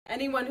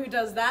Anyone who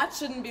does that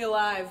shouldn't be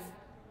alive.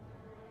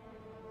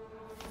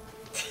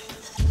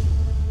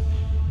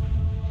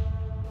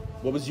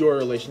 What was your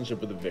relationship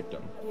with the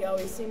victim? He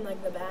always seemed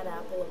like the bad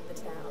apple of the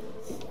town.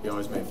 He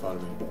always made fun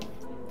of me.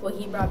 Well,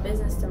 he brought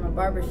business to my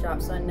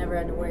barbershop, so I never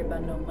had to worry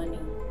about no money.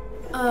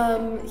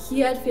 He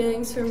had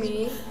feelings for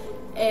me,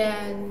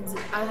 and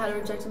I had to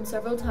reject him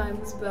several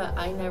times, but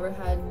I never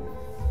had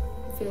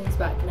feelings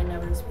back, and I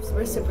never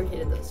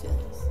reciprocated those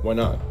feelings. Why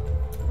not?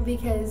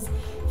 Because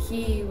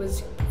he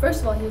was,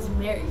 first of all, he was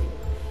married.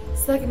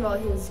 Second of all,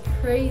 he was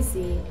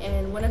crazy,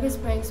 and one of his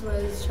pranks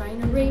was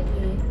trying to rape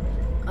me,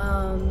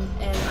 and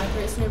I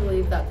personally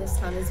believe that this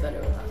town is better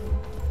without him.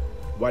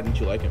 Why didn't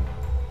you like him?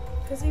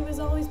 Because he was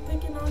always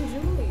picking on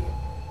Julie.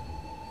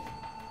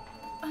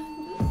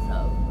 I'm just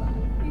so glad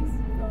he's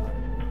gone.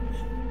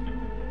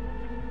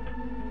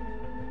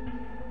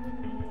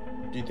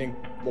 Do you think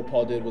what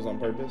Paul did was on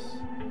purpose?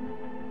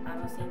 I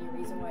don't see any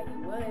reason why he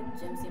would.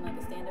 Jim seemed like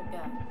a stand-up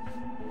guy.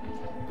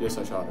 Yes,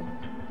 I shot him.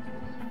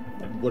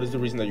 What is the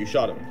reason that you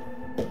shot him?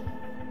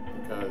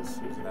 Because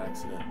it was an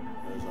accident.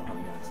 It was a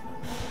hunting accident.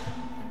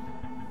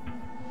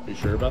 Are you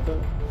sure about that?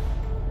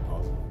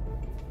 Awesome.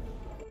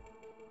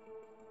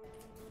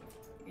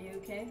 Are you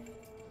okay?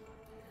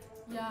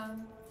 Yeah,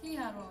 he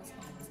had what was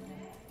coming to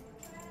him.